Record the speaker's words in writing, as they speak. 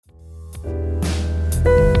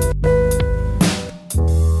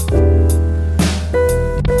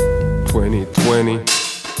20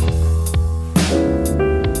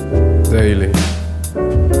 daily.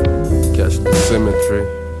 Catch the symmetry.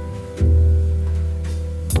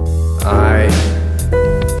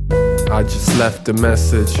 I just left a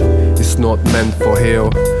message. It's not meant for here.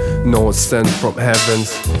 No, it's sent from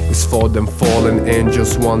heavens. It's for them fallen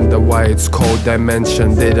angels. Wonder why it's called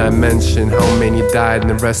dimension. Did I mention how many died in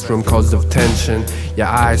the restroom cause of tension? Your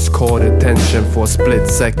eyes caught attention for a split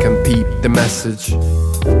second. Peep the message.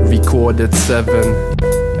 Recorded 7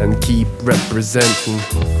 and keep representing.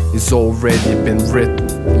 It's already been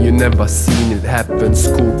written. You never seen it happen.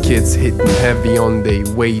 School kids hitting heavy on their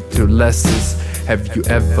way to lessons. Have you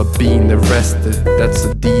ever been arrested? That's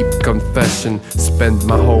a deep confession. Spent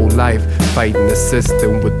my whole life fighting the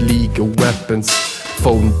system with legal weapons.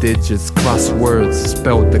 Phone digits, crosswords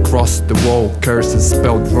spelled across the wall. Curses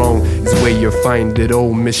spelled wrong is where you find it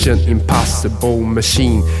all. Mission impossible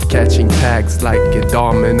machine catching tags like a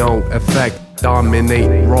domino effect.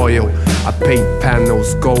 Dominate royal. I paint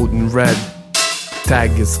panels golden red.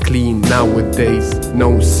 Tag is clean nowadays,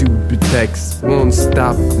 no Subutex. Won't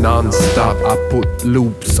stop, non-stop, I put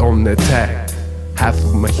loops on the tag. Half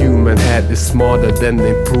of my human head is smarter than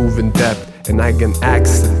improving depth. And I can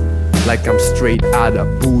accent like I'm straight out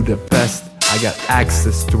of Budapest. I got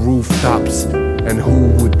access to rooftops. And who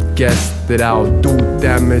would guess that I'll do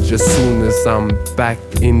damage as soon as I'm back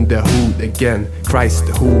in the hood again. Christ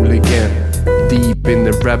the hooligan. Deep in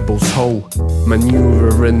the rebel's hole,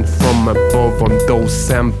 maneuvering from above on those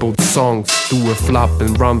sampled songs. Do a flop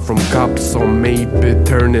and run from cops, or maybe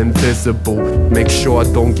turn invisible. Make sure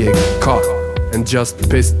I don't get caught and just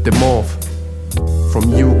piss them off.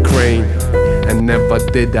 From Ukraine, and never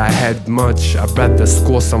did I had much. I'd rather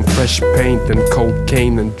score some fresh paint than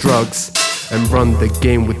cocaine and drugs, and run the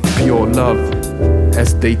game with pure love,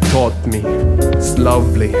 as they taught me. It's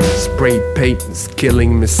lovely, spray paint's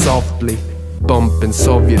killing me softly. Bumping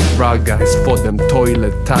Soviet raga is for them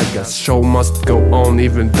Toylet Taggaz. Show must go on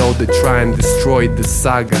even though they try and destroy the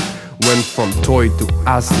saga. Went from toy to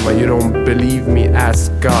asthma, you don't believe me,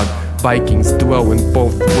 ask God. Vikings dwell in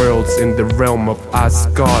both worlds in the realm of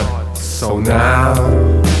Asgard. So now,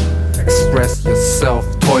 express yourself,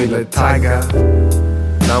 Toylet Taggaz.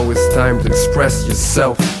 Now it's time to express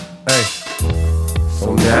yourself, hey.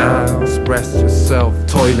 So now, express yourself,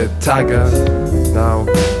 Toylet Taggaz. Now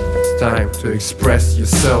time to express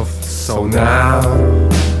yourself. So now,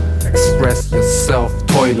 express yourself,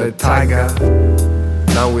 Toylet Taggaz.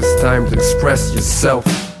 Now it's time to express yourself,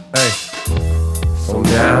 hey. So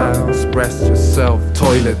now, express yourself,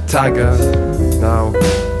 Toylet Taggaz. Now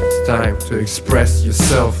it's time to express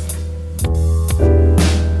yourself.